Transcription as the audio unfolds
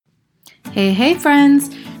Hey friends!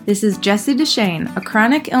 This is Jessie Deshane, a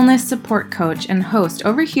chronic illness support coach and host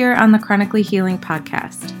over here on the Chronically Healing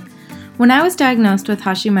podcast. When I was diagnosed with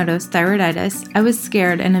Hashimoto's thyroiditis, I was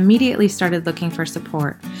scared and immediately started looking for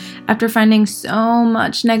support. After finding so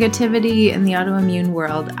much negativity in the autoimmune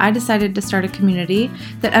world, I decided to start a community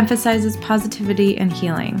that emphasizes positivity and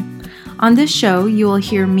healing. On this show, you will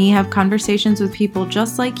hear me have conversations with people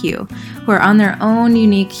just like you, who are on their own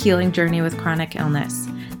unique healing journey with chronic illness.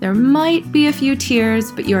 There might be a few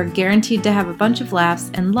tears, but you are guaranteed to have a bunch of laughs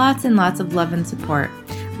and lots of love and support.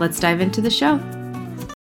 Let's dive into the show.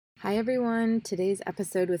 Hi everyone, today's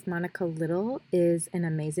episode with Monica Little is an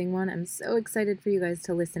amazing one. I'm so excited for you guys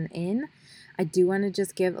to listen in. I do want to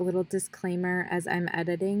just give a little disclaimer as I'm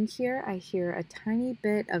editing here. I hear a tiny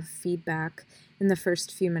bit of feedback in the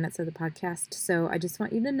first few minutes of the podcast, so I just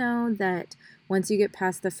want you to know that once you get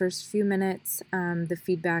past the first few minutes, the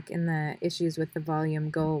feedback and the issues with the volume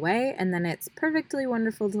go away, and then it's perfectly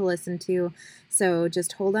wonderful to listen to. So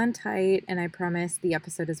just hold on tight, and I promise the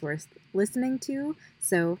episode is worth listening to.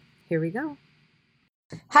 So here we go.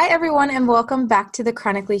 Hi, everyone, and welcome back to the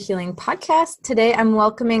Chronically Healing podcast. Today, I'm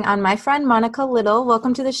welcoming on my friend Monica Little.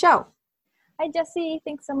 Welcome to the show. Hi, Jessie.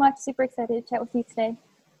 Thanks so much. Super excited to chat with you today.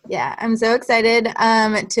 Yeah, I'm so excited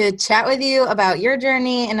to chat with you about your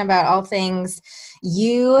journey and about all things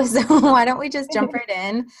you. So why don't we just jump right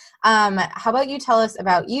in? How about you tell us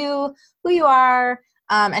about you, who you are,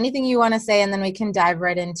 anything you want to say, and then we can dive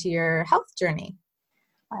right into your health journey.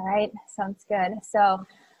 All right. Sounds good. So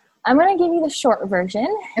I'm going to give you the short version,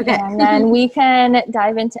 okay. And then we can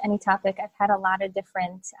dive into any topic. I've had a lot of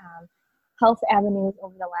different health avenues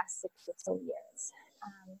over the last 6 or so years.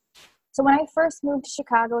 So when I first moved to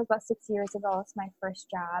Chicago, it was about 6 years ago. It's my first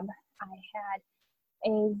job. I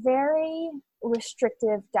had a very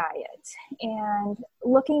restrictive diet. And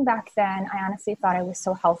looking back then, I honestly thought I was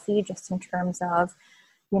so healthy just in terms of,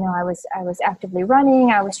 I was actively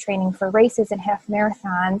running, I was training for races and half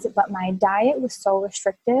marathons, but my diet was so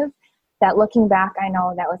restrictive that looking back, I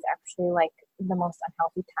know that was actually like the most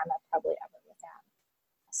unhealthy time I probably ever was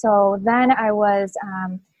at. So then I was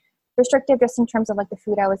restrictive just in terms of like the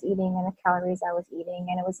food I was eating and the calories I was eating,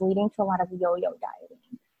 and it was leading to a lot of yo-yo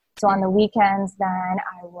dieting. So on the weekends, then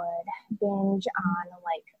I would binge on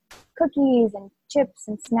like cookies and chips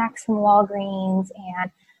and snacks from Walgreens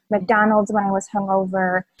and McDonald's when I was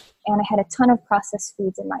hungover, and I had a ton of processed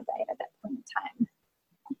foods in my diet at that point in time.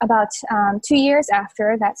 About 2 years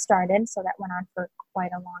after that started, so that went on for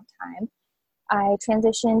quite a long time, I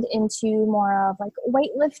transitioned into more of like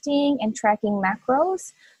weightlifting and tracking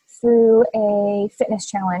macros through a fitness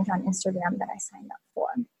challenge on Instagram that I signed up for.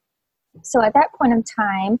 So at that point in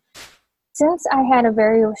time, since I had a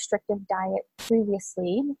very restrictive diet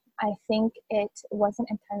previously, I think it wasn't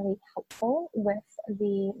entirely helpful with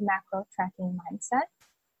the macro tracking mindset,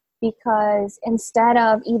 because instead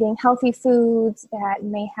of eating healthy foods that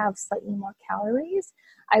may have slightly more calories,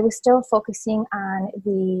 I was still focusing on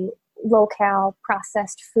the low-cal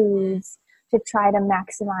processed foods to try to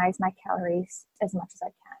maximize my calories as much as I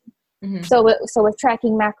can. Mm-hmm. So with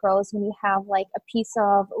tracking macros, when you have like a piece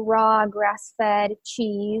of raw grass-fed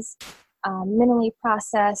cheese, minimally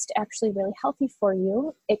processed, actually really healthy for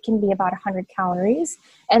you, it can be about 100 calories.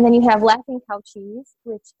 And then you have Laughing Cow cheese,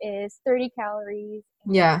 which is 30 calories.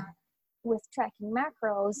 Yeah. With tracking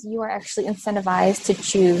macros, you are actually incentivized to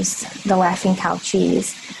choose the Laughing Cow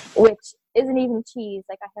cheese, which isn't even cheese.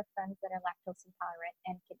 Like I have friends that are lactose intolerant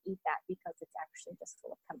and can eat that because it's actually just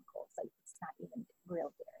full of chemicals. Like it's not even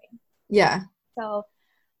real dairy. Yeah. So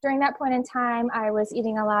during that point in time, I was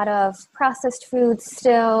eating a lot of processed foods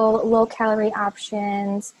still, low-calorie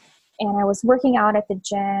options, and I was working out at the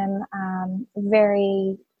gym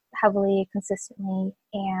very heavily, consistently,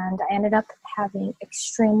 and I ended up having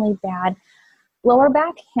extremely bad lower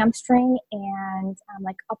back, hamstring, and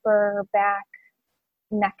like upper back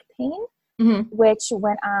neck pain, mm-hmm. which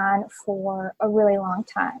went on for a really long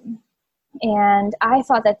time. And I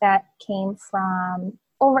thought that came from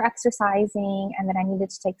over-exercising and that I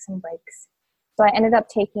needed to take some breaks. So I ended up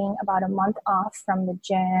taking about a month off from the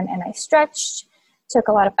gym, and I stretched, took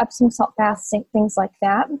a lot of Epsom salt baths, things like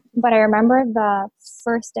that. But I remember the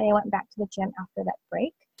first day I went back to the gym after that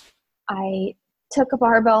break, I took a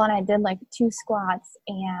barbell and I did like 2 squats,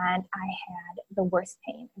 and I had the worst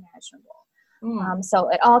pain imaginable. So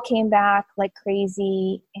it all came back like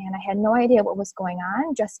crazy, and I had no idea what was going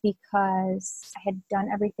on just because I had done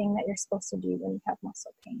everything that you're supposed to do when you have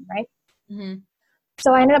muscle pain, right? Mm-hmm.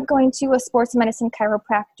 So I ended up going to a sports medicine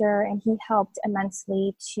chiropractor, and he helped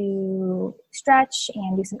immensely to stretch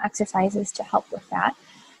and do some exercises to help with that.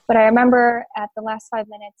 But I remember at the last 5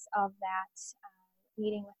 minutes of that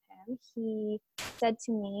meeting with him, he said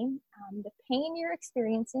to me, the pain you're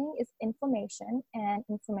experiencing is inflammation, and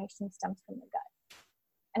inflammation stems from the gut.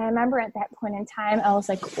 And I remember at that point in time, I was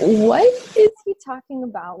like, what is he talking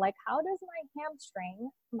about? Like, how does my hamstring,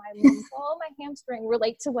 my hamstring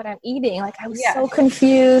relate to what I'm eating? Like, I was so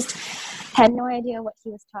confused, had no idea what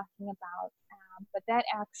he was talking about. But that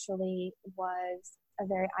actually was a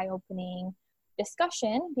very eye-opening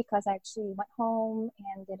discussion, because I actually went home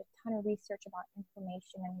and did a ton of research about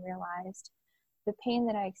inflammation and realized the pain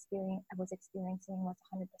that I was experiencing was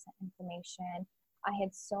 100% inflammation. I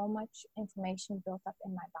had so much inflammation built up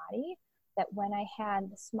in my body that when I had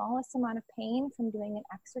the smallest amount of pain from doing an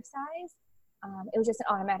exercise, it was just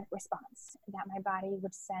an automatic response that my body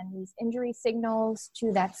would send these injury signals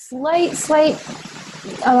to that slight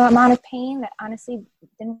amount of pain that honestly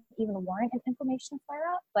didn't even warrant an inflammation flare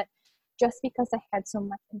up. But just because I had so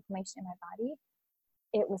much inflammation in my body,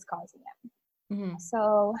 it was causing it. Mm-hmm.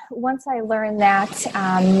 So once I learned that,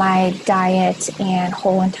 my diet and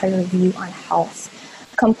whole entire view on health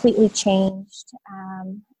completely changed.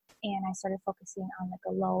 And I started focusing on like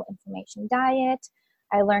a low inflammation diet.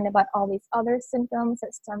 I learned about all these other symptoms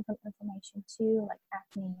that stem from inflammation too, like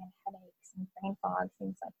acne and headaches and brain fog,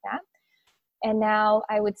 things like that. And now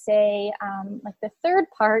I would say like the third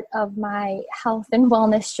part of my health and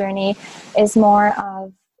wellness journey is more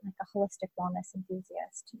of like a holistic wellness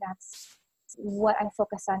enthusiast. That's what I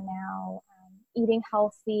focus on now. Eating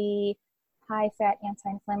healthy, high-fat,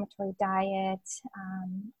 anti-inflammatory diet,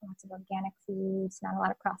 lots of organic foods, not a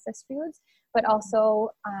lot of processed foods, but also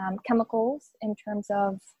chemicals in terms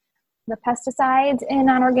of the pesticides in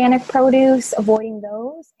non-organic produce, avoiding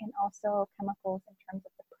those, and also chemicals in terms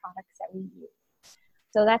of the products that we use.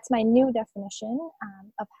 So that's my new definition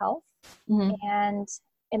of health. Mm-hmm. And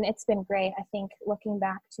it's been great. I think looking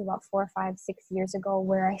back to about 4, 5, 6 years ago,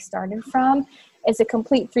 where I started from, is a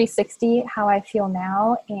complete 360 how I feel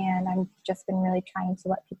now. And I've just been really trying to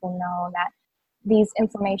let people know that these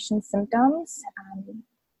inflammation symptoms,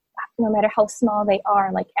 no matter how small they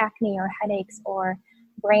are, like acne or headaches or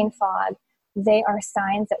brain fog, they are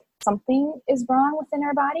signs that something is wrong within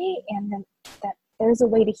our body, and that there's a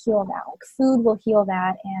way to heal that. Like food will heal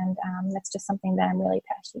that. And that's just something that I'm really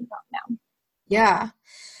passionate about now. Yeah.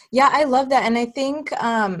 Yeah, I love that. And I think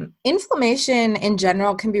inflammation in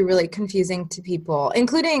general can be really confusing to people,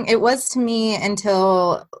 including it was to me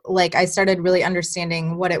until like I started really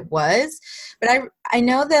understanding what it was. But I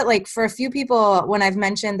know that like for a few people, when I've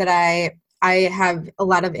mentioned that I have a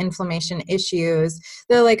lot of inflammation issues,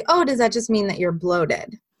 they're like, oh, does that just mean that you're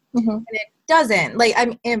bloated? Mm-hmm. And it doesn't. Like,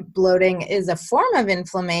 I mean, bloating is a form of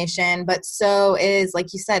inflammation, but so is,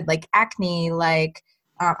 like you said, like acne, like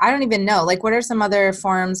I don't even know. Like, what are some other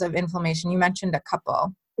forms of inflammation? You mentioned a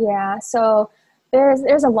couple. Yeah. So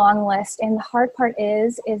there's a long list. And the hard part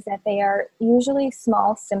is that they are usually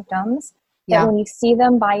small symptoms that when you see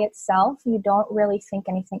them by itself, you don't really think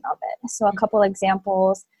anything of it. So a couple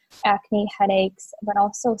examples: acne, headaches, but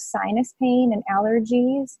also sinus pain and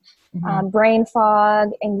allergies, brain fog,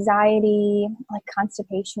 anxiety, like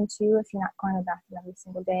constipation too, if you're not going to the bathroom every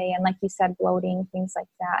single day. And like you said, bloating, things like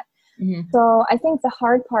that. Mm-hmm. So I think the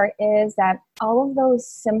hard part is that all of those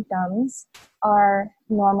symptoms are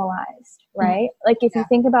normalized, right? Mm-hmm. Like if you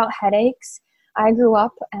think about headaches, I grew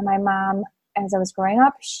up and my mom, as I was growing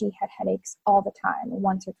up, she had headaches all the time,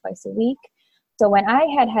 once or twice a week. So when I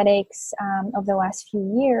had headaches over the last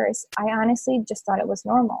few years, I honestly just thought it was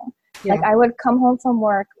normal. Yeah. Like I would come home from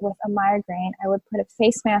work with a migraine. I would put a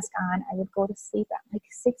face mask on. I would go to sleep at like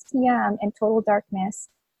 6 p.m. in total darkness,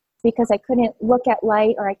 because I couldn't look at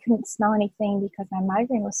light or I couldn't smell anything because my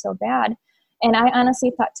migraine was so bad. And I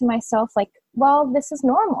honestly thought to myself, like, well, this is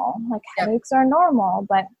normal. Like headaches are normal,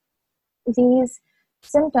 but these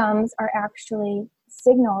symptoms are actually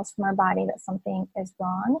signals from our body that something is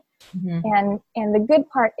wrong. Mm-hmm. And the good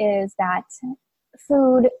part is that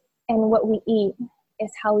food and what we eat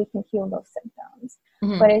is how we can heal those symptoms.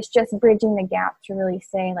 Mm-hmm. But it's just bridging the gap to really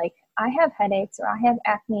say, like, I have headaches or I have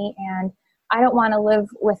acne and I don't want to live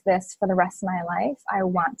with this for the rest of my life. I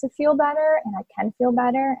want to feel better and I can feel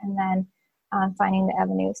better. And then finding the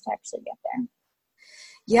avenues to actually get there.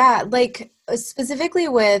 Yeah, like specifically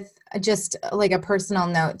with just like a personal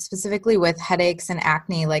note, specifically with headaches and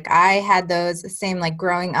acne, like I had those same, like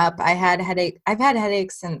growing up, I've had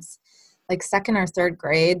headaches since like 2nd or 3rd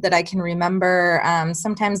grade that I can remember.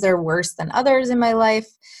 Sometimes they're worse than others in my life.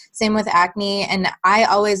 Same with acne. And I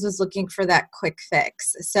always was looking for that quick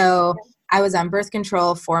fix. So I was on birth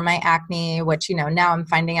control for my acne, which, you know, now I'm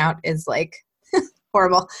finding out is like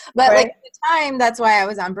horrible. But like at the time, that's why I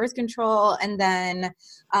was on birth control. And then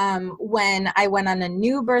when I went on a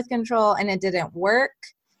new birth control and it didn't work,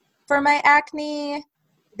 for my acne,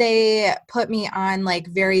 they put me on like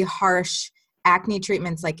very harsh acne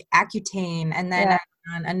treatments like Accutane, and then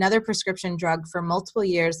on another prescription drug for multiple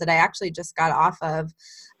years that I actually just got off of.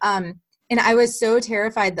 And I was so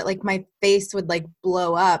terrified that like my face would like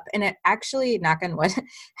blow up, and it actually, knock on wood,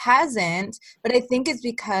 hasn't. But I think it's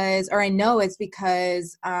because, or I know it's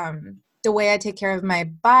because the way I take care of my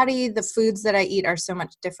body, the foods that I eat are so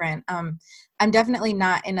much different. I'm definitely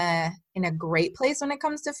not in a great place when it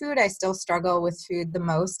comes to food. I still struggle with food the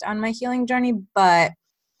most on my healing journey, but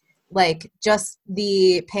like just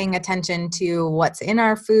the paying attention to what's in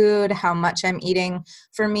our food, how much I'm eating.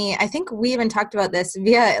 For me, I think we even talked about this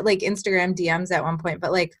via like Instagram DMs at one point,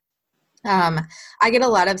 but like I get a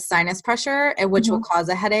lot of sinus pressure, which will cause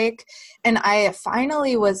a headache. And I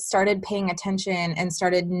finally started paying attention and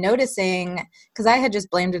started noticing, because I had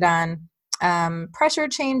just blamed it on pressure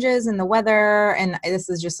changes in the weather, and this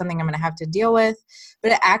is just something I'm going to have to deal with.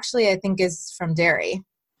 But it actually, I think, is from dairy.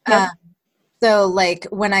 Yep. So like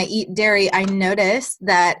when I eat dairy, I notice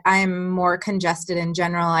that I'm more congested in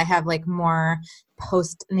general. I have like more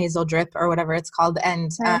post-nasal drip or whatever it's called.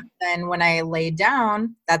 And then when I lay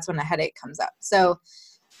down, that's when a headache comes up. So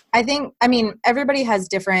I think, I mean, everybody has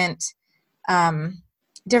different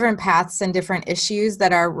paths and different issues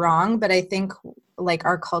that are wrong. But I think like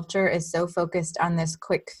our culture is so focused on this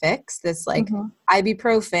quick fix, this like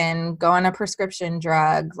ibuprofen, go on a prescription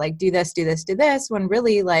drug, like do this, when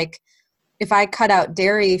really like, if I cut out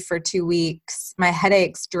dairy for 2 weeks, my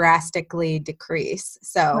headaches drastically decrease.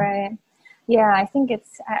 So, right. Yeah, I think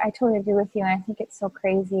I totally agree with you. And I think it's so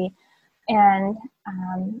crazy. And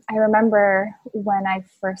I remember when I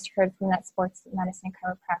first heard from that sports medicine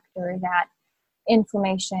chiropractor that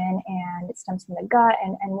inflammation and it stems from the gut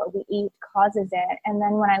and what we eat causes it. And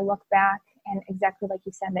then when I look back, and exactly like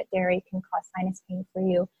you said, that dairy can cause sinus pain for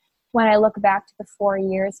you. When I look back to the 4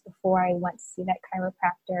 years before I went to see that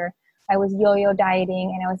chiropractor, I was yo-yo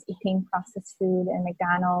dieting and I was eating processed food and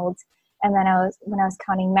McDonald's. And then when I was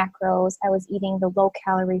counting macros, I was eating the low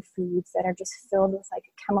calorie foods that are just filled with like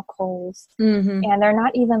chemicals and they're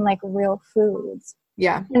not even like real foods.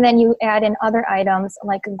 Yeah. And then you add in other items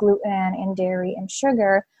like gluten and dairy and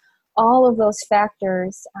sugar. All of those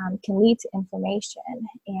factors can lead to inflammation.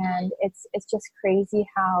 And it's just crazy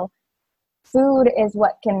how food is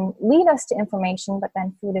what can lead us to inflammation, but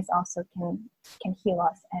then food is also can heal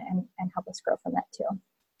us and help us grow from that too.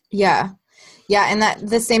 Yeah. Yeah. And that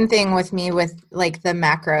the same thing with me with like the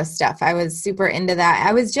macro stuff. I was super into that.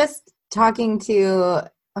 I was just talking to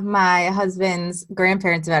my husband's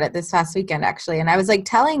grandparents about it this past weekend, actually. And I was like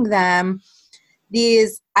telling them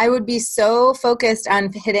I would be so focused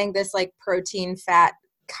on hitting this like protein, fat,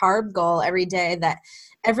 carb goal every day that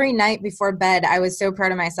every night before bed, I was so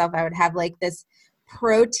proud of myself. I would have like this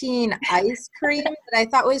protein ice cream that I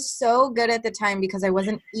thought was so good at the time because I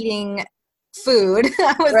wasn't eating food.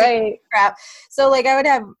 I was eating crap. So like I would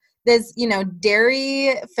have this,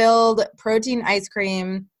 dairy filled protein ice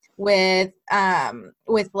cream with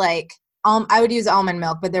like, I would use almond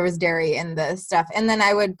milk, but there was dairy in the stuff. And then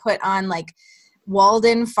I would put on like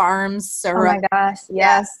Walden Farms syrup. Oh my gosh,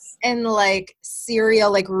 yes. And like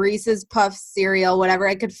cereal, like Reese's Puffs cereal, whatever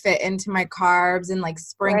I could fit into my carbs and like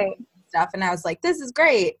sprinkles and stuff. And I was like, this is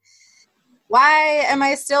great. Why am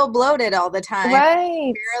I still bloated all the time? Right.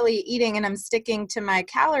 I'm barely eating and I'm sticking to my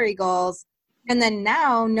calorie goals. And then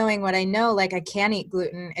now knowing what I know, like I can't eat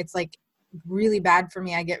gluten. It's like really bad for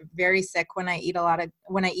me. I get very sick when I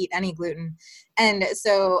eat any gluten. And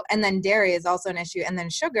then dairy is also an issue. And then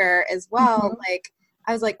sugar as well. Like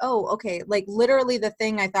I was like, oh, okay. Like literally the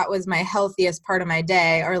thing I thought was my healthiest part of my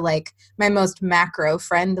day, or like my most macro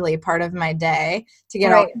friendly part of my day to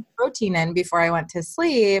get all the protein in before I went to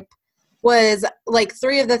sleep, was like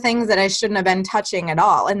 3 of the things that I shouldn't have been touching at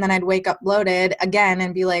all. And then I'd wake up bloated again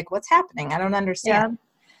and be like, what's happening? I don't understand. Yeah.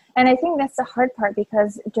 And I think that's the hard part,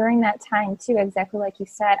 because during that time too, exactly like you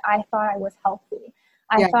said, I thought I was healthy.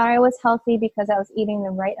 I thought I was healthy because I was eating the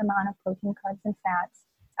right amount of protein, carbs, and fats.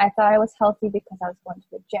 I thought I was healthy because I was going to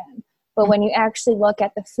the gym. But when you actually look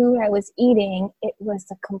at the food I was eating, it was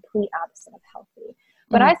the complete opposite of healthy.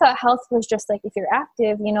 But I thought health was just like, if you're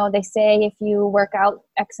active, they say if you work out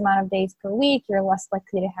X amount of days per week, you're less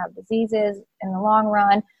likely to have diseases in the long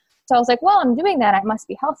run. So I was like, well, I'm doing that. I must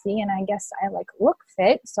be healthy. And I guess I like look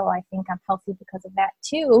fit. So I think I'm healthy because of that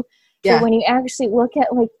too. Yeah. So when you actually look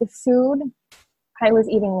at like the food, I was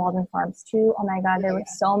eating Walden Farms too. Oh my God, there were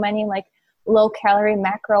so many like low calorie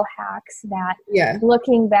macro hacks that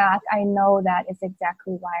looking back, I know that is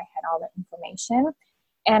exactly why I had all the inflammation.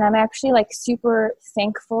 And I'm actually like super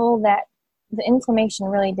thankful that the inflammation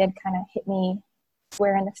really did kind of hit me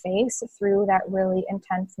square in the face through that really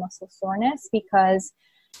intense muscle soreness, because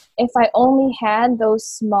if I only had those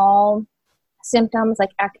small symptoms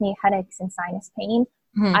like acne, headaches, and sinus pain,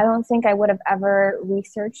 I don't think I would have ever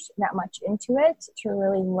researched that much into it to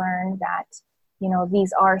really learn that, you know,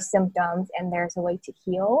 these are symptoms and there's a way to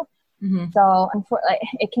heal. So unfortunately,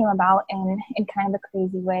 it came about in kind of a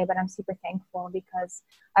crazy way, but I'm super thankful because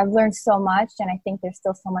I've learned so much, and I think there's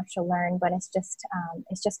still so much to learn, but it's just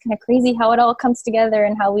kind of crazy how it all comes together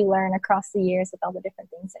and how we learn across the years with all the different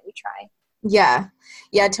things that we try. Yeah.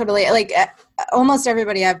 Yeah, totally. Like almost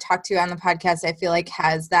everybody I've talked to on the podcast, I feel like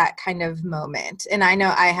has that kind of moment. And I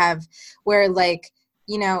know I have, where like,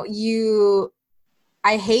 you know,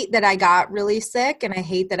 I hate that I got really sick, and I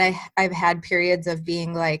hate that I've had periods of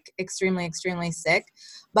being like extremely, extremely sick.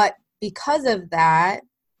 But because of that,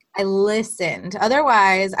 I listened.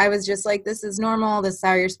 Otherwise, I was just like, this is normal. This is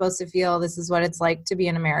how you're supposed to feel. This is what it's like to be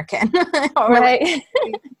an American. Or right.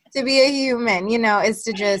 Like, to be a human, you know, is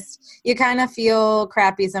to just, you kind of feel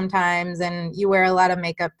crappy sometimes, and you wear a lot of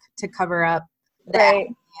makeup to cover up that. Right.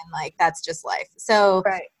 And like, that's just life. So,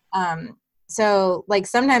 right. So like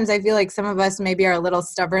sometimes I feel like some of us maybe are a little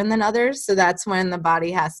stubborn than others. So that's when the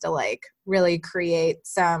body has to like really create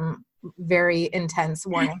some very intense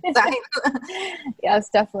warning signs. Yes,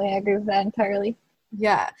 definitely. I agree with that entirely.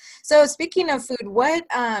 Yeah. So speaking of food,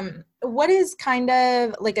 what is kind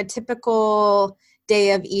of like a typical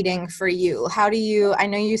day of eating for you? How do you, I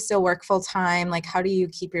know you still work full time, like how do you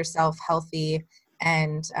keep yourself healthy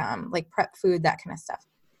and like prep food, that kind of stuff?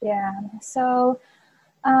 Yeah. So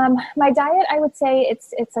my diet, I would say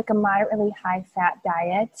it's like a moderately high fat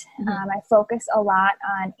diet. I focus a lot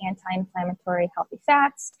on anti-inflammatory healthy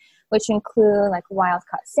fats, which include like wild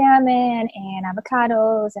caught salmon and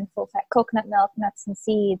avocados and full fat coconut milk, nuts and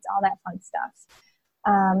seeds, all that fun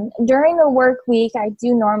stuff. During the work week, I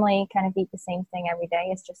do normally kind of eat the same thing every day.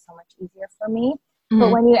 It's just so much easier for me.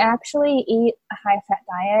 But when you actually eat a high fat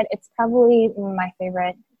diet, it's probably my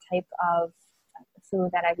favorite type of food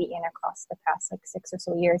that I've eaten across the past like 6 or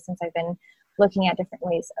so years since I've been looking at different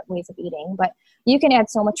ways of eating. But you can add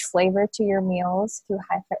so much flavor to your meals through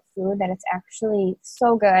high fat food that it's actually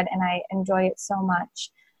so good, and I enjoy it so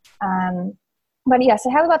much. But yes,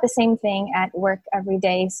 I have about the same thing at work every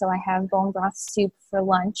day. So I have bone broth soup for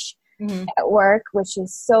lunch at work, which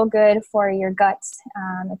is so good for your guts,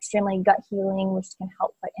 extremely gut healing, which can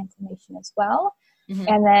help fight inflammation as well.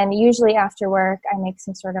 And then usually after work, I make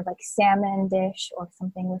some sort of like salmon dish or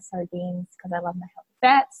something with sardines because I love my healthy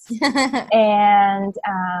fats.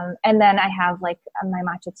 And then I have like my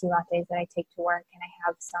matcha tea lattes that I take to work, and I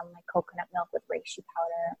have some like coconut milk with reishi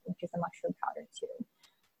powder, which is a mushroom powder too.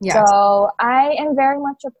 Yeah. So I am very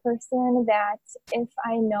much a person that if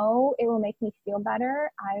I know it will make me feel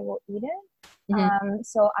better, I will eat it.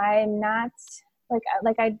 So I'm not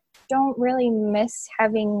like I don't really miss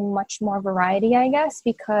having much more variety, I guess,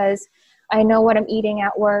 because I know what I'm eating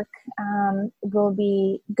at work will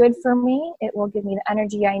be good for me. It will give me the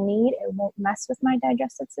energy I need. It won't mess with my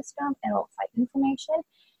digestive system, and it will fight inflammation.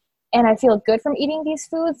 And I feel good from eating these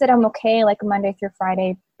foods that I'm okay, like Monday through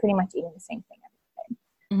Friday, pretty much eating the same thing every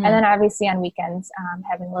day. And then obviously on weekends,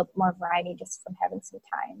 having a little bit more variety just from having some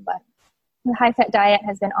time. But the high-fat diet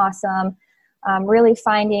has been awesome. Really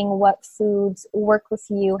finding what foods work with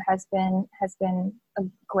you has been a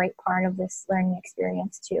great part of this learning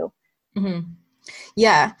experience too.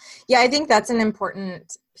 Yeah. I think that's an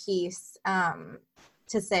important piece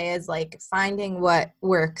to say, is like finding what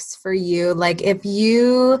works for you. Like if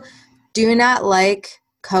you do not like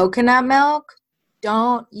coconut milk,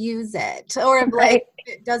 don't use it. Or if like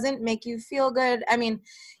it doesn't make you feel good. I mean,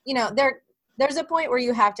 you know, there's a point where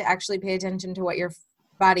you have to actually pay attention to what your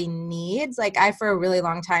body needs. Like I, for a really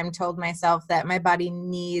long time, told myself that my body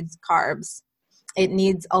needs carbs. It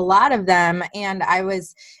needs a lot of them. And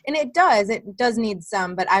it does need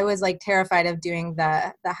some, but I was like terrified of doing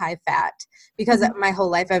the high fat because my whole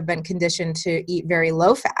life I've been conditioned to eat very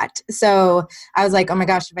low fat. So I was like, oh my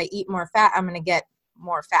gosh, if I eat more fat, I'm going to get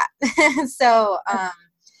more fat. So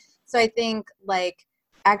I think like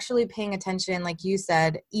actually paying attention, like you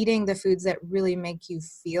said, eating the foods that really make you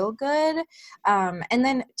feel good. And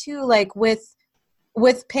then too, like with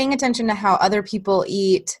paying attention to how other people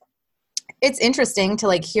eat, it's interesting to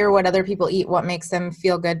like hear what other people eat, what makes them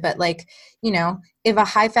feel good. But like, you know, if a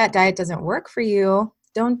high fat diet doesn't work for you,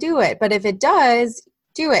 don't do it. But if it does,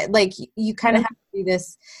 do it. Like you kind of have to do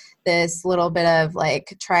this little bit of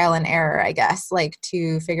like trial and error, I guess, like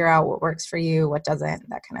to figure out what works for you, what doesn't,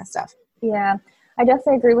 that kind of stuff. Yeah, I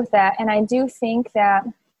definitely agree with that. And I do think that,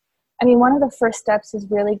 I mean, one of the first steps is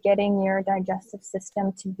really getting your digestive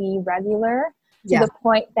system to be regular. to the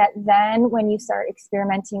point that then when you start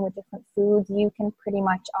experimenting with different foods, you can pretty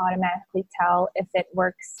much automatically tell if it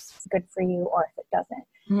works good for you or if it doesn't.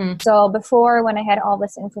 Mm-hmm. So before, when I had all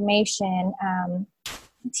this information,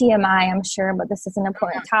 TMI, I'm sure, but this is an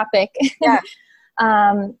important topic. Yeah.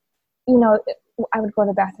 You know, I would go to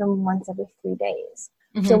the bathroom once every 3 days.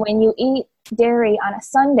 Mm-hmm. So when you eat dairy on a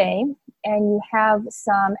Sunday and you have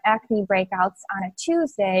some acne breakouts on a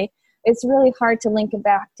Tuesday, it's really hard to link it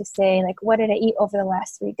back to say, like, what did I eat over the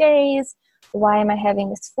last 3 days? Why am I having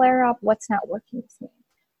this flare up? What's not working with me?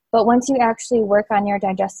 But once you actually work on your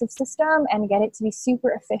digestive system and get it to be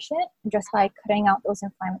super efficient, just by cutting out those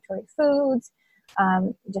inflammatory foods,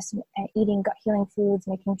 just eating gut healing foods,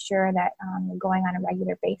 making sure that you're going on a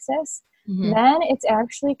regular basis, mm-hmm. then it's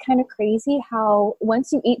actually kind of crazy how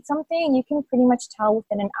once you eat something, you can pretty much tell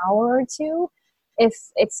within an hour or two if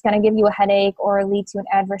it's going to give you a headache or lead to an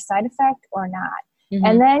adverse side effect or not. Mm-hmm.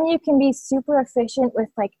 And then you can be super efficient with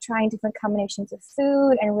like trying different combinations of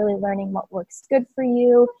food and really learning what works good for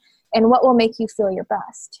you and what will make you feel your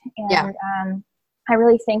best. And I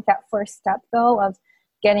really think that first step, though, of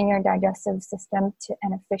getting your digestive system to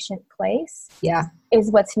an efficient place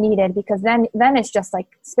is what's needed, because then it's just like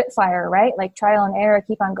Spitfire, right? Like trial and error,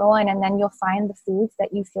 keep on going, and then you'll find the foods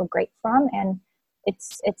that you feel great from, and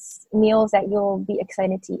it's meals that you'll be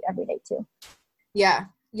excited to eat every day too. Yeah,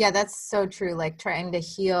 that's so true. Like trying to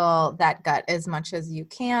heal that gut as much as you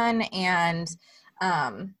can, and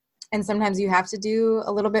sometimes you have to do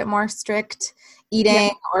a little bit more strict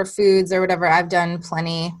eating or foods or whatever. I've done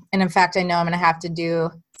plenty. And in fact, I know I'm going to have to do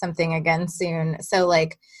something again soon. So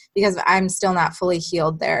like, because I'm still not fully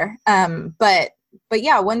healed there. But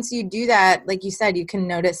yeah, once you do that, like you said, you can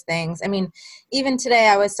notice things. I mean, even today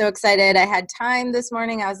I was so excited. I had time this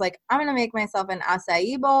morning. I was like, I'm going to make myself an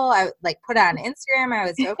acai bowl. I like put it on Instagram. I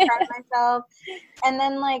was so proud of myself. And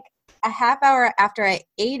then like a half hour after I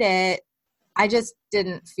ate it, I just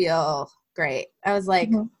didn't feel great. I was like,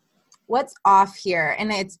 what's off here?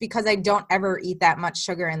 And it's because I don't ever eat that much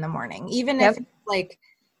sugar in the morning, even if it's like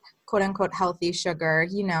quote unquote healthy sugar,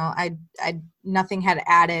 you know, I nothing had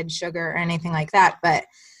added sugar or anything like that, but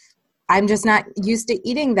I'm just not used to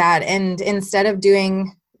eating that. And instead of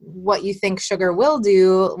doing what you think sugar will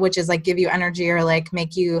do, which is like give you energy or like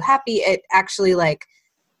make you happy, it actually like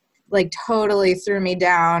totally threw me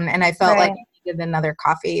down. And I felt like I needed another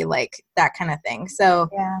coffee, like that kind of thing. So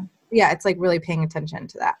yeah, it's like really paying attention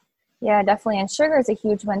to that. Yeah, definitely. And sugar is a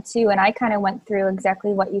huge one too. And I kind of went through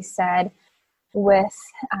exactly what you said with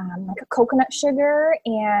like a coconut sugar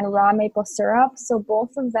and raw maple syrup. So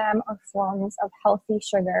both of them are forms of healthy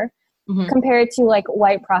sugar compared to like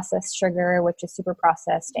white processed sugar, which is super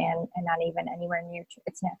processed and not even anywhere near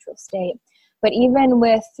its natural state. But even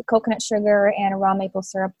with coconut sugar and raw maple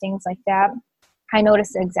syrup, things like that, I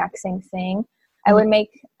noticed the exact same thing. I would make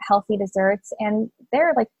healthy desserts, and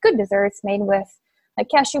they're like good desserts made with like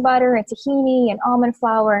cashew butter and tahini and almond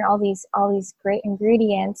flour and all these great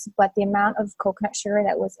ingredients, but the amount of coconut sugar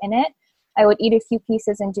that was in it, I would eat a few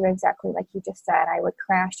pieces and do exactly like you just said. I would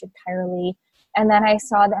crash entirely. And then I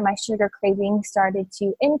saw that my sugar craving started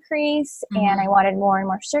to increase and I wanted more and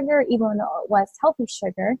more sugar, even though it was healthy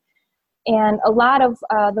sugar. And a lot of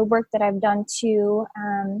the work that I've done too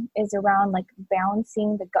is around like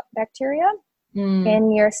balancing the gut bacteria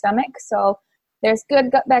in your stomach. So there's good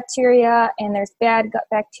gut bacteria and there's bad gut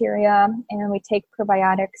bacteria. And when we take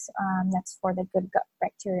probiotics, that's for the good gut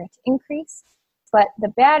bacteria to increase. But the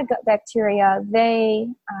bad gut bacteria, they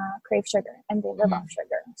crave sugar and they live off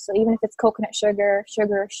sugar. So even if it's coconut sugar.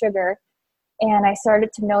 And I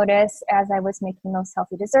started to notice as I was making those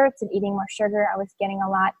healthy desserts and eating more sugar, I was getting a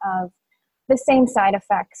lot of the same side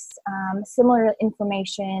effects, similar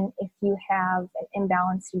inflammation. If you have an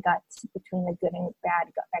imbalanced gut between the good and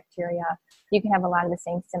bad gut bacteria, you can have a lot of the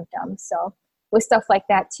same symptoms. So with stuff like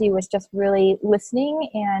that too, it's just really listening,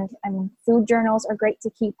 and food journals are great to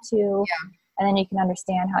keep too. And then you can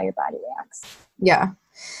understand how your body reacts. Yeah.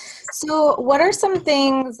 So what are some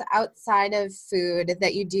things outside of food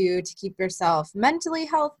that you do to keep yourself mentally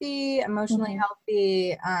healthy, emotionally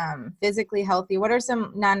healthy, physically healthy? What are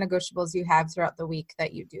some non-negotiables you have throughout the week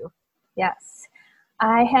that you do? Yes.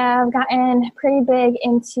 I have gotten pretty big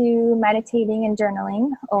into meditating and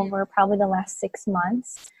journaling over probably the last 6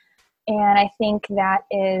 months. And I think that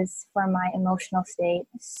is, for my emotional state,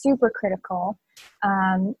 super critical.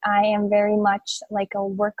 I am very much like a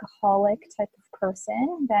workaholic type of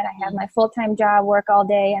person, that I have my full-time job, work all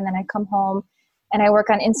day, and then I come home and I work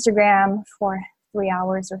on Instagram for 3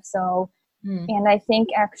 hours or so. And I think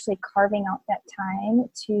actually carving out that time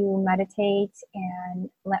to meditate and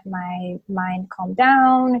let my mind calm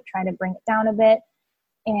down, try to bring it down a bit,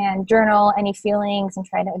 and journal any feelings and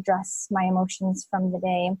try to address my emotions from the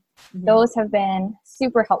day. Mm-hmm. Those have been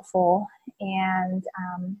super helpful. And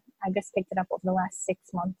I just picked it up over the last 6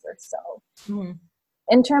 months or so. Mm-hmm.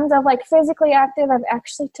 In terms of like physically active, I've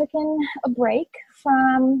actually taken a break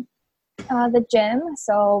from the gym.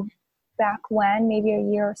 So back when, maybe a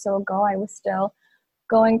year or so ago, I was still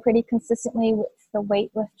going pretty consistently with the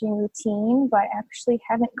weightlifting routine, but actually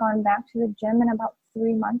haven't gone back to the gym in about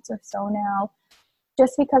 3 months or so now,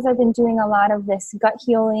 just because I've been doing a lot of this gut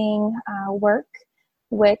healing work,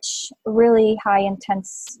 which really high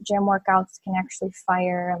intense gym workouts can actually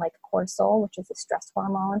fire like cortisol, which is a stress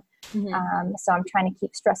hormone. Mm-hmm. So I'm trying to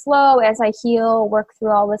keep stress low as I heal, work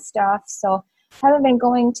through all this stuff. So haven't been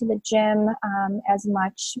going to the gym as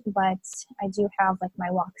much, but I do have like my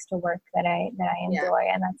walks to work that I enjoy,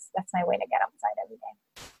 and that's my way to get outside every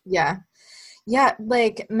day. Yeah. Yeah,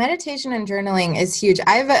 like meditation and journaling is huge.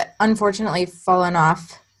 I've unfortunately fallen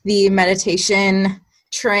off the meditation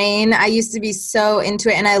train. I used to be so into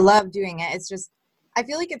it and I love doing it. It's just, I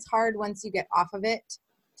feel like it's hard once you get off of it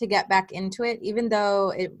to get back into it, even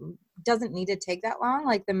though it doesn't need to take that long.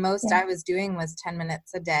 Like the most I was doing was 10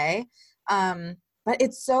 minutes a day. But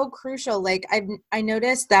it's so crucial. Like I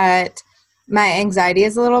noticed that my anxiety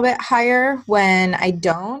is a little bit higher when I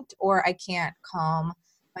don't, or I can't calm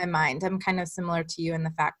my mind. I'm kind of similar to you in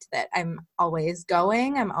the fact that I'm always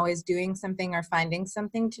going, I'm always doing something or finding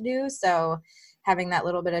something to do. So having that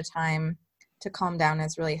little bit of time to calm down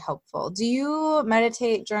is really helpful. Do you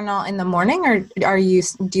meditate, journal in the morning, or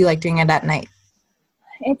do you like doing it at night?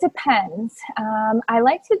 It depends. I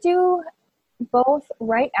like to do both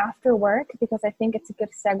right after work because I think it's a good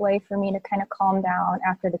segue for me to kind of calm down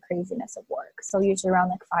after the craziness of work. So usually around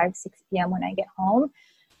like 5, 6 p.m. when I get home.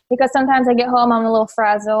 Because sometimes I get home, I'm a little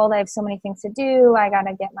frazzled. I have so many things to do. I got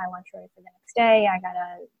to get my lunch ready for the next day. I got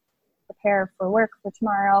to prepare for work for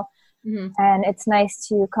tomorrow. Mm-hmm. And it's nice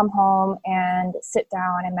to come home and sit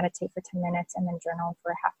down and meditate for 10 minutes and then journal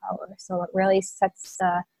for a half hour. So it really sets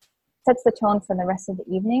the tone for the rest of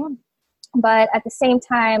the evening. But at the same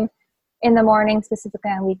time, in the morning,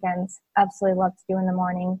 specifically on weekends, absolutely love to do in the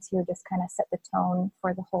morning to just kind of set the tone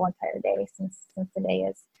for the whole entire day since the day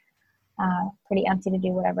is pretty empty to do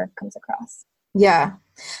whatever comes across. Yeah.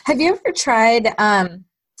 Have you ever tried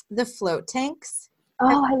the float tanks?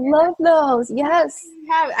 Oh, I love those. Yes.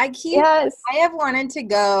 I have wanted to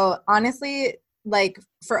go, honestly, like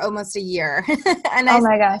for almost a year. And oh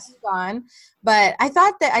my gosh. Gone. But I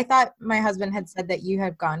thought my husband had said that you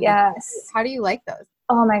had gone. Yes. How do you like those?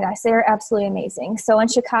 Oh my gosh, they're absolutely amazing. So in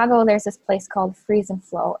Chicago, there's this place called Freeze and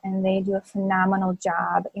Float, and they do a phenomenal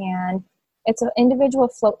job. And it's an individual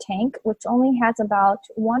float tank, which only has about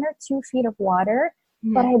 1 or 2 feet of water.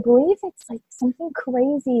 Mm-hmm. But I believe it's like something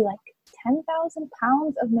crazy, like 10,000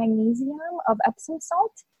 pounds of magnesium, of Epsom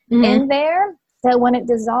salt in there, that when it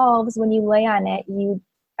dissolves, when you lay on it, you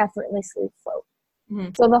effortlessly float. Mm-hmm.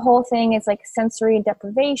 So the whole thing is like sensory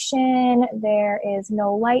deprivation. There is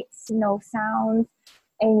no lights, no sound,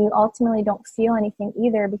 and you ultimately don't feel anything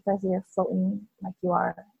either because you're floating like you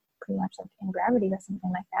are pretty much like in gravity or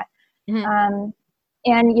something like that. Mm-hmm.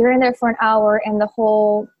 And you're in there for an hour, and the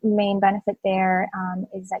whole main benefit there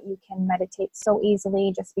is that you can meditate so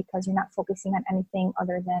easily just because you're not focusing on anything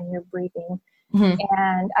other than your breathing. Mm-hmm.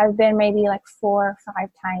 And I've been maybe like 4 or 5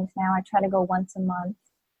 times now. I try to go once a month,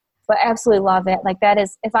 but absolutely love it. Like that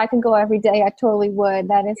is, if I could go every day, I totally would.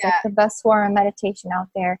 That is like the best form of meditation out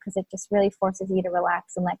there because it just really forces you to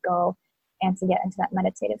relax and let go and to get into that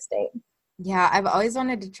meditative state. Yeah, I've always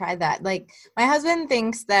wanted to try that. Like my husband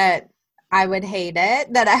thinks that I would hate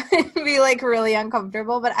it, that I would be like really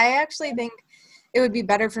uncomfortable, but I actually think it would be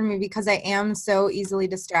better for me because I am so easily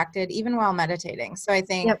distracted even while meditating. So I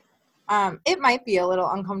think it might be a little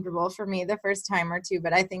uncomfortable for me the first time or two,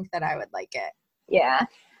 but I think that I would like it. Yeah.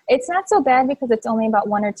 It's not so bad because it's only about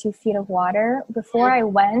 1 or 2 feet of water. Before I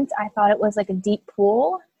went, I thought it was like a deep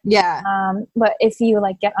pool. Yeah. But if you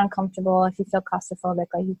like get uncomfortable, if you feel claustrophobic,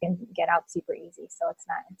 like you can get out super easy. So it's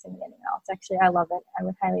not intimidating at all. It's actually, I love it. I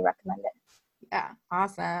would highly recommend it. Yeah.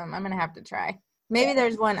 Awesome. I'm going to have to try. Maybe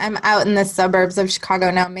there's one. I'm out in the suburbs of Chicago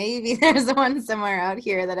now. Maybe there's one somewhere out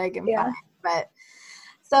here that I can find. But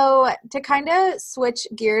so to kind of switch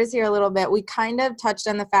gears here a little bit, we kind of touched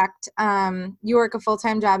on the fact you work a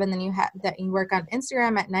full-time job and then you work on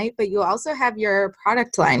Instagram at night, but you also have your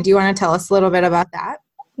product line. Do you want to tell us a little bit about that?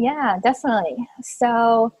 Yeah, definitely.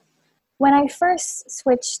 So when I first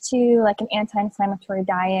switched to like an anti-inflammatory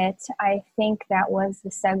diet, I think that was the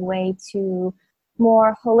segue to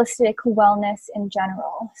more holistic wellness in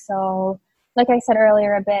general. So like I said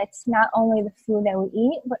earlier a bit, not only the food that we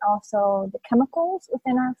eat, but also the chemicals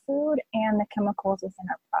within our food and the chemicals within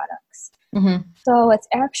our products. Mm-hmm. So it's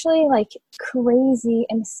actually like crazy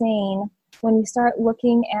insane when you start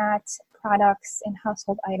looking at products and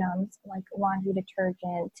household items like laundry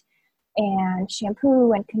detergent and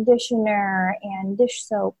shampoo and conditioner and dish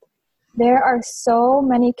soap. There are so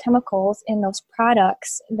many chemicals in those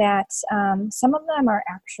products that some of them are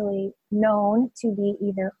actually known to be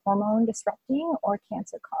either hormone disrupting or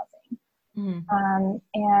cancer causing.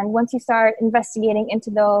 And once you start investigating into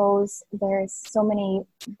those, there's so many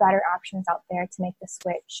better options out there to make the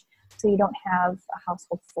switch, so you don't have a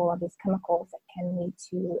household full of these chemicals that can lead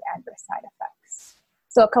to adverse side effects.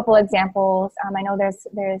 So a couple examples, I know there's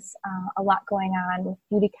a lot going on with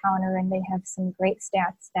Beautycounter, and they have some great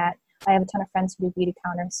stats that I have a ton of friends who do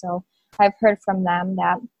Beautycounter, so I've heard from them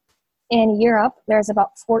that in Europe, there's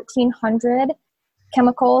about 1,400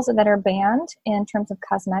 chemicals that are banned in terms of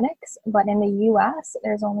cosmetics, but in the US,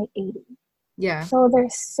 there's only 80. Yeah. So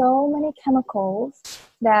there's so many chemicals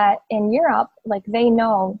that in Europe, like they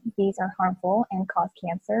know these are harmful and cause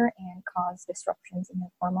cancer and cause disruptions in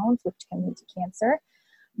their hormones, which can lead to cancer.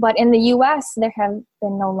 But in the US, there have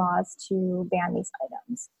been no laws to ban these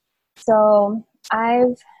items. So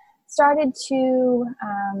I've started to,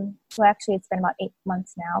 well, actually it's been about 8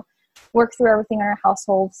 months now, work through everything in our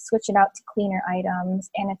household, switch it out to cleaner items.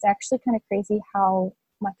 And it's actually kind of crazy how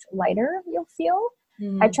much lighter you'll feel.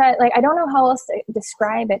 I don't know how else to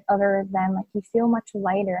describe it other than like you feel much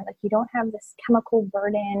lighter. Like you don't have this chemical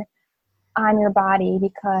burden on your body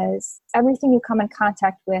because everything you come in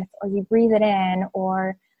contact with, or you breathe it in,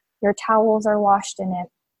 or your towels are washed in it,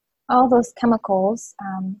 all those chemicals,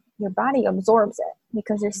 your body absorbs it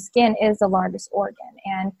because your skin is the largest organ.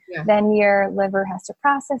 And then your liver has to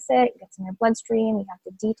process it, it gets in your bloodstream, you have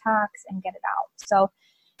to detox and get it out. So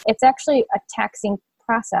it's actually a taxing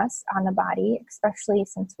process on the body, especially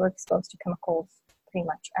since we're exposed to chemicals pretty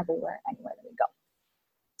much everywhere, anywhere that we go.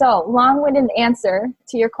 So long-winded answer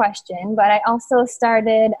to your question, but I also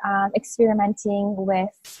started experimenting with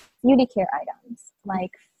beauty care items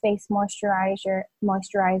like face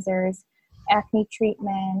moisturizers, acne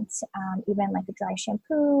treatment, even like a dry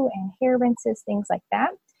shampoo and hair rinses, things like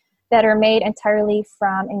that are made entirely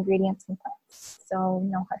from ingredients from plants. So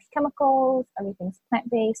no harsh chemicals, everything's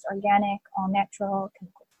plant-based, organic, all natural,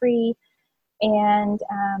 chemical-free. And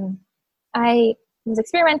I was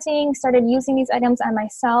experimenting, started using these items on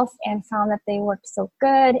myself and found that they worked so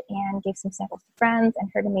good, and gave some samples to friends and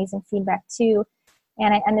heard amazing feedback too.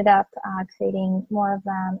 And I ended up creating more of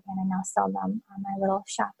them, and I now sell them on my little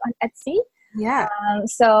shop on Etsy. Yeah.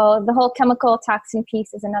 So the whole chemical toxin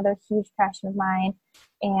piece is another huge passion of mine,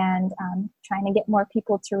 and trying to get more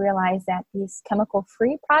people to realize that these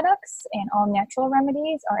chemical-free products and all natural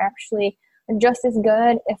remedies are actually just as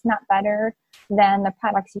good, if not better, than the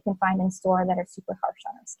products you can find in store that are super harsh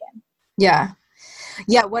on our skin. Yeah.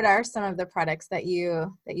 Yeah. What are some of the products that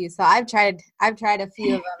you saw? I've tried a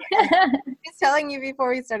few of them. I was telling you before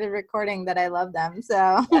we started recording that I love them.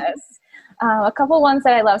 So yes. A couple ones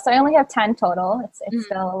that I love. So I only have 10 total. It's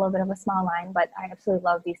still a little bit of a small line, but I absolutely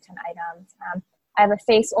love these 10 items. I have a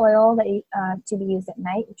face oil that to be used at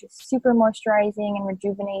night, which is super moisturizing and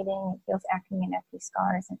rejuvenating. It heals acne and acne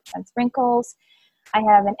scars and prevents wrinkles. I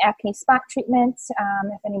have an acne spot treatment.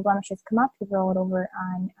 If any blemishes come up, you roll it over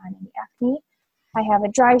on any acne. I have a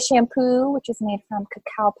dry shampoo, which is made from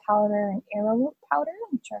cacao powder and arrowroot powder,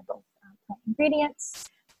 which are both plant ingredients.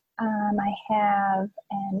 I have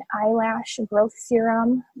an eyelash growth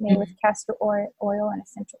serum made with castor oil and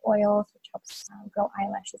essential oils, which helps grow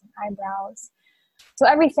eyelashes and eyebrows. So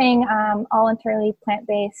everything, all entirely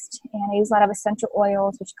plant-based, and I use a lot of essential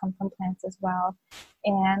oils, which come from plants as well.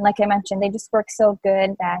 And like I mentioned, they just work so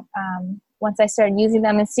good that once I started using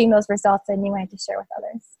them and seeing those results, I knew I had to share with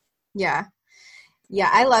others. Yeah. Yeah,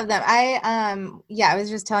 I love them. I was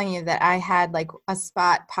just telling you that I had like a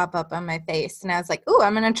spot pop up on my face, and I was like, "Ooh,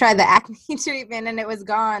 I'm gonna try the acne treatment," and it was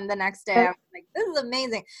gone the next day. I was like, "This is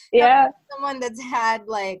amazing." Yeah, someone that's had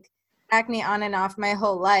like acne on and off my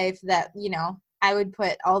whole life, that I would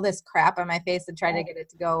put all this crap on my face and try to get it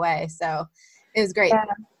to go away. So it was great.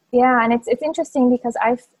 Yeah, and it's interesting because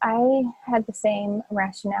I had the same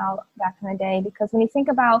rationale back in the day, because when you think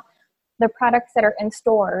about the products that are in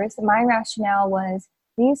stores, my rationale was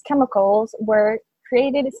these chemicals were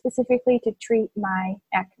created specifically to treat my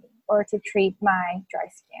acne or to treat my dry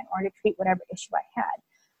skin or to treat whatever issue I had.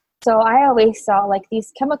 So I always saw like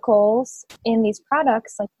these chemicals in these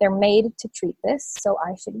products, like they're made to treat this, so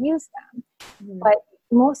I should use them. But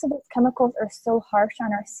most of those chemicals are so harsh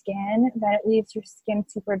on our skin that it leaves your skin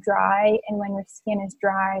super dry. And when your skin is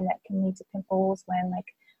dry, that can lead to pimples when like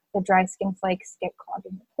the dry skin flakes get clogged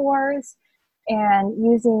in the pores. And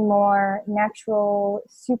using more natural,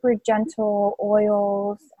 super gentle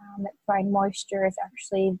oils that provide moisture is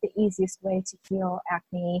actually the easiest way to heal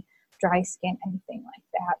acne, dry skin, anything like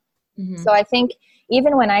that. Mm-hmm. So I think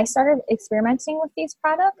even when I started experimenting with these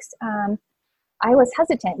products, I was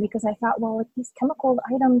hesitant because I thought, well, with these chemical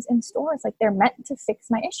items in stores, like they're meant to fix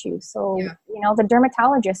my issues. So, the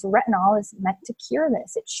dermatologist, retinol is meant to cure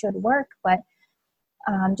this. It should work, but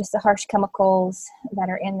just the harsh chemicals that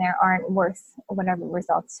are in there aren't worth whatever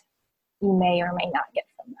results you may or may not get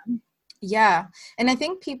from them. Yeah. And I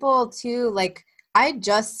think people too, like I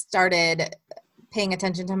just started paying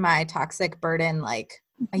attention to my toxic burden like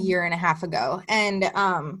a year and a half ago.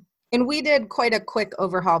 And we did quite a quick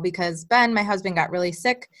overhaul because Ben, my husband, got really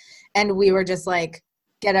sick and we were just like,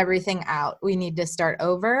 get everything out. We need to start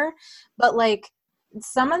over. But like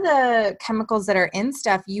some of the chemicals that are in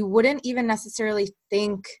stuff, you wouldn't even necessarily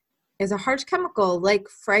think is a harsh chemical, like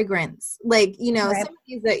fragrance. Like, right. Some of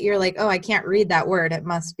these that you're like, oh, I can't read that word. It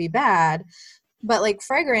must be bad. But like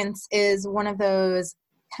fragrance is one of those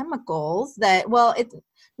chemicals that, well, it's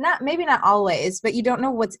not, maybe not always, but you don't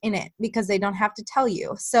know what's in it because they don't have to tell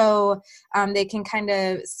you. So they can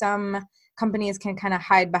some companies can kind of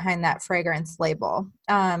hide behind that fragrance label,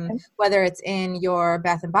 whether it's in your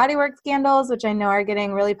Bath and Body Works candles, which I know are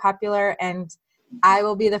getting really popular. And I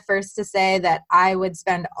will be the first to say that I would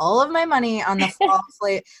spend all of my money on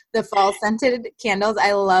the fall scented candles.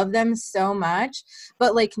 I love them so much.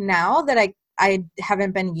 But like now that I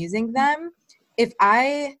haven't been using them, if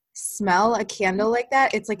I smell a candle like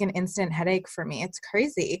that, it's like an instant headache for me. It's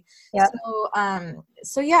crazy. Yep.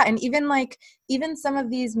 So yeah. And even some of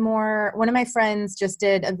these one of my friends just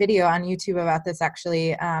did a video on YouTube about this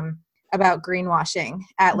actually, about greenwashing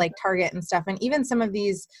at like Target and stuff. And even some of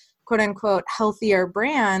these quote unquote healthier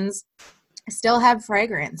brands still have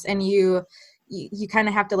fragrance, and you kind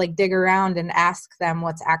of have to like dig around and ask them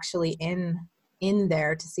what's actually in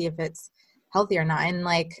there to see if it's healthy or not. And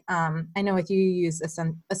like, I know with you use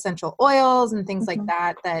essential oils and things like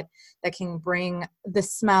that can bring the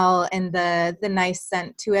smell and the nice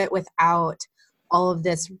scent to it without all of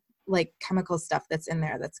this like chemical stuff that's in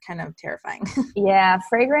there. That's kind of terrifying. Yeah.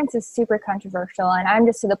 Fragrance is super controversial, and I'm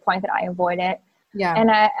just to the point that I avoid it. Yeah.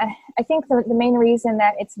 And I think the main reason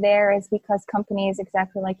that it's there is because companies,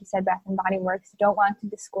 exactly like you said, Bath and Body Works, don't want to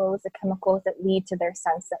disclose the chemicals that lead to their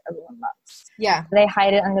scents that everyone loves. Yeah. They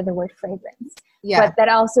hide it under the word fragrance. Yeah. But that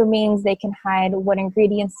also means they can hide what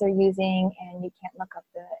ingredients they're using, and you can't look up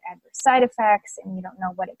the adverse side effects, and you don't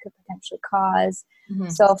know what it could potentially cause. Mm-hmm.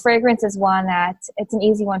 So fragrance is one that it's an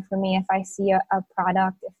easy one for me. If I see a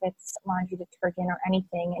product, if it's laundry detergent or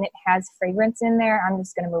anything, and it has fragrance in there, I'm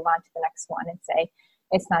just going to move on to the next one and say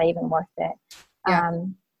it's not even worth it. Yeah.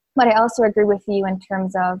 But I also agree with you in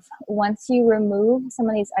terms of once you remove some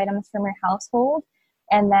of these items from your household,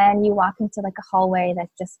 and then you walk into like a hallway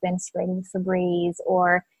that's just been sprayed with Febreze,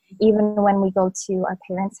 or even when we go to our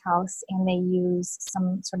parents' house and they use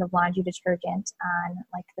some sort of laundry detergent on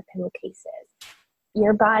like the pillowcases,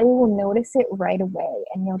 your body will notice it right away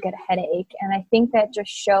and you'll get a headache. And I think that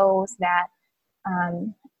just shows that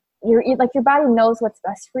your body knows what's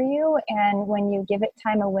best for you. And when you give it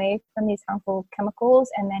time away from these harmful chemicals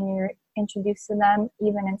and then you're introduced to them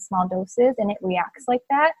even in small doses and it reacts like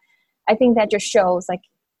that, I think that just shows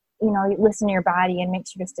you listen to your body and make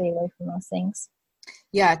sure to stay away from those things.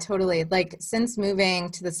 Yeah, totally. Like since moving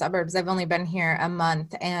to the suburbs, I've only been here a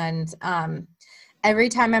month, and every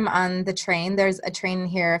time I'm on the train, there's a train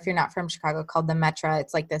here, if you're not from Chicago, called the Metra.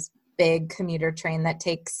 It's like this big commuter train that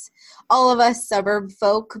takes all of us suburb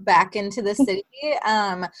folk back into the city.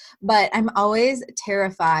 But I'm always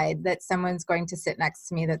terrified that someone's going to sit next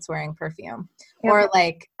to me that's wearing perfume or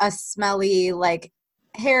like a smelly, like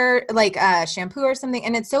hair, like shampoo or something.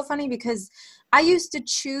 And it's so funny because I used to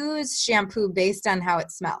choose shampoo based on how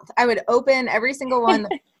it smelled. I would open every single one,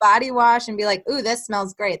 body wash, and be like, ooh, this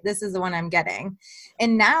smells great. This is the one I'm getting.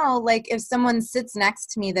 And now, like, if someone sits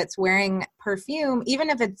next to me that's wearing perfume, even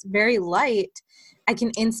if it's very light, I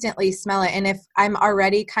can instantly smell it. And if I'm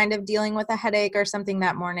already kind of dealing with a headache or something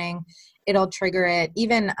that morning, it'll trigger it.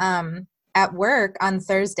 Even at work on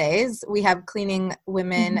Thursdays, we have cleaning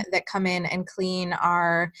women that come in and clean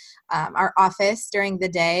our office during the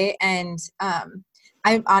day. And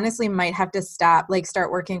I honestly might have to start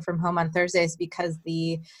working from home on Thursdays because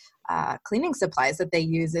the cleaning supplies that they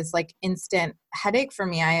use is like instant headache for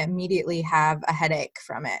me. I immediately have a headache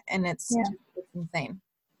from it, and it's insane.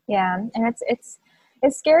 Yeah. And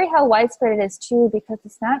It's scary how widespread it is too, because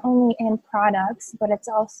it's not only in products, but it's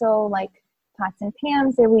also like pots and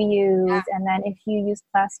pans that we use. Yeah. And then if you use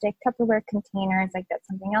plastic Tupperware containers, like that's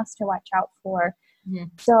something else to watch out for. Mm-hmm.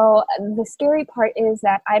 So the scary part is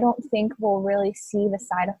that I don't think we'll really see the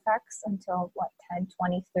side effects until 10,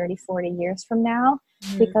 20, 30, 40 years from now,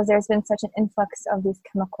 because there's been such an influx of these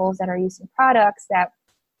chemicals that are used in products that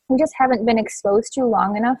we just haven't been exposed to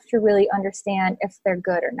long enough to really understand if they're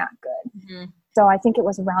good or not good. Mm-hmm. So I think it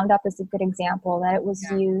was Roundup is a good example, that it was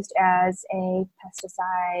used as a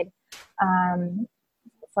pesticide,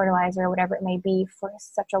 fertilizer, whatever it may be, for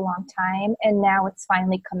such a long time. And now it's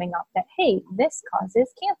finally coming up that, hey, this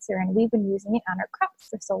causes cancer, and we've been using it on our crops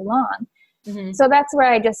for so long. Mm-hmm. So that's where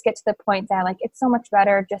I just get to the point that, like, it's so much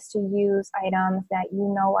better just to use items that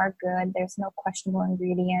you know are good. There's no questionable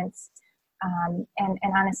ingredients. And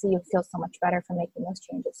honestly, you feel so much better for making those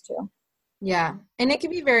changes too. Yeah. And it can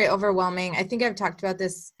be very overwhelming. I think I've talked about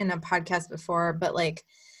this in a podcast before, but like,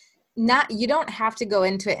 you don't have to go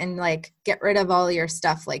into it and like get rid of all your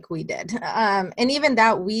stuff like we did. And even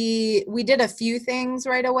that we did a few things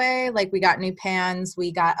right away. Like we got new pans,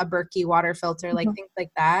 we got a Berkey water filter, like things like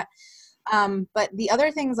that. But the other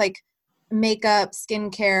things like makeup,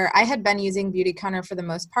 skincare, I had been using Beautycounter for the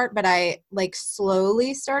most part, but I like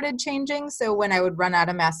slowly started changing. So when I would run out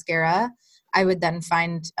of mascara, I would then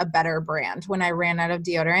find a better brand. When I ran out of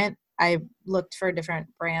deodorant, I looked for a different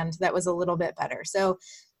brand that was a little bit better. So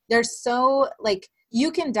there's so like,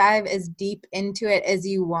 you can dive as deep into it as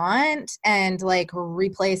you want and like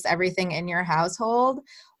replace everything in your household,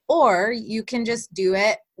 or you can just do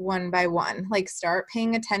it one by one. Like start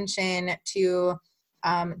paying attention to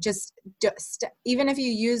just even if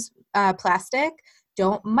you use plastic,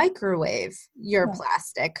 don't microwave your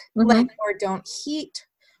plastic, like, or don't heat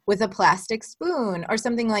with a plastic spoon or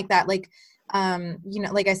something like that. Like,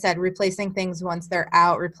 like I said, replacing things once they're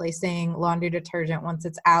out, replacing laundry detergent once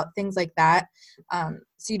it's out, things like that.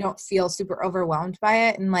 So you don't feel super overwhelmed by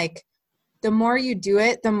it. And like, the more you do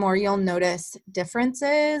it, the more you'll notice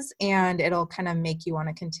differences, and it'll kind of make you want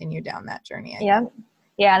to continue down that journey.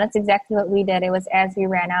 Yeah, that's exactly what we did. It was as we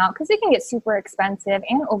ran out, because it can get super expensive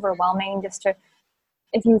and overwhelming just to,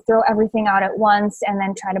 if you throw everything out at once and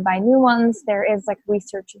then try to buy new ones, there is like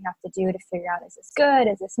research you have to do to figure out, is this good?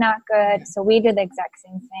 Is this not good? So we did the exact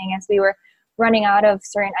same thing. As we were running out of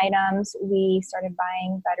certain items, we started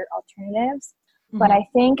buying better alternatives. But I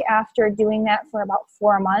think after doing that for about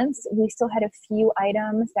 4 months, we still had a few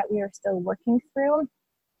items that we were still working through.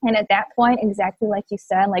 And at that point, exactly like you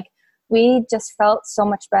said, like we just felt so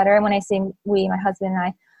much better. And when I say we, my husband and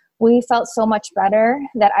I, we felt so much better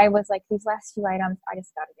that I was like, these last few items, I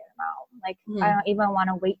just got to get them out. Like, I don't even want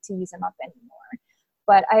to wait to use them up anymore.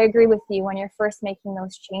 But I agree with you, when you're first making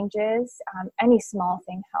those changes, any small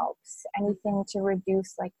thing helps. Anything to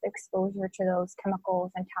reduce like the exposure to those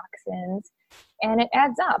chemicals and toxins. And it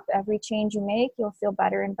adds up. Every change you make, you'll feel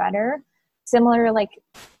better and better. Similar, like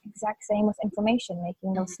exact same with inflammation,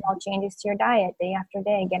 making those small changes to your diet day after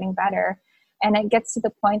day, getting better. And it gets to the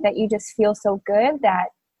point that you just feel so good that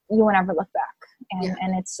you won't ever look back.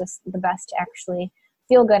 And it's just the best to actually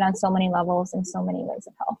feel good on so many levels and so many ways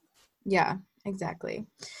of health. Yeah, exactly.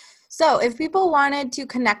 So if people wanted to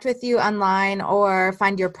connect with you online or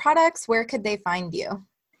find your products, where could they find you?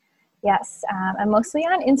 Yes, I'm mostly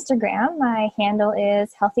on Instagram. My handle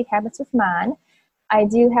is Healthy Habits with Mon. I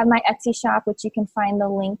do have my Etsy shop, which you can find the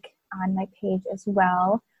link on my page as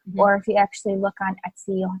well. Or if you actually look on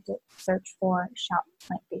Etsy, you'll have to search for Shop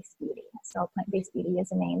Plant-Based Beauty. So Plant-Based Beauty is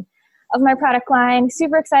the name of my product line.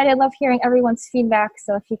 Super excited. Love hearing everyone's feedback.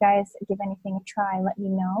 So if you guys give anything a try, let me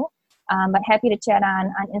know. But happy to chat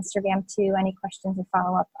on Instagram too. Any questions or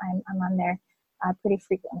follow-up, I'm on there pretty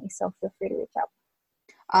frequently. So feel free to reach out.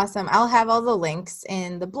 Awesome. I'll have all the links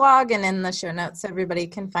in the blog and in the show notes so everybody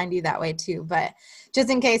can find you that way too. But just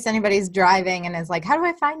in case anybody's driving and is like, how do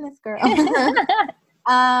I find this girl?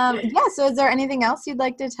 So is there anything else you'd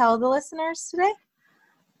like to tell the listeners today?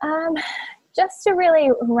 Just to really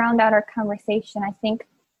round out our conversation, I think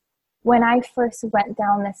when I first went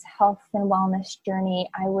down this health and wellness journey,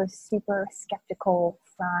 I was super skeptical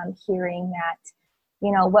from hearing that,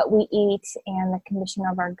 what we eat and the condition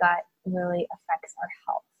of our gut really affects our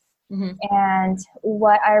health. And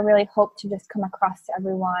what I really hope to just come across to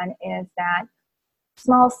everyone is that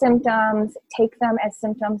small symptoms, take them as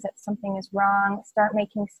symptoms that something is wrong. Start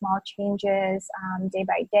making small changes day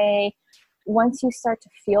by day. Once you start to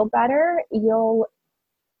feel better, you'll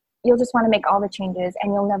just want to make all the changes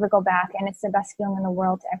and you'll never go back. And it's the best feeling in the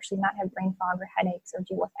world to actually not have brain fog or headaches or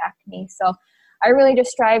deal with acne. So I really just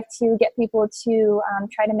strive to get people to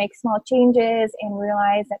try to make small changes and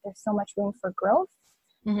realize that there's so much room for growth.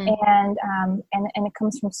 And it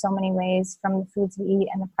comes from so many ways, from the foods we eat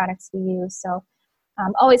and the products we use. So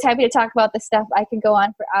I'm always happy to talk about this stuff. I could go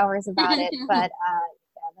on for hours about it, but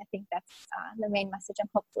I think that's the main message I'm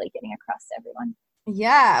hopefully getting across to everyone.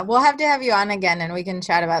 Yeah, we'll have to have you on again and we can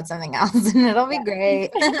chat about something else and it'll be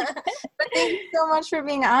great. But thank you so much for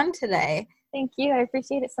being on today. Thank you. I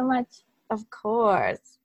appreciate it so much. Of course.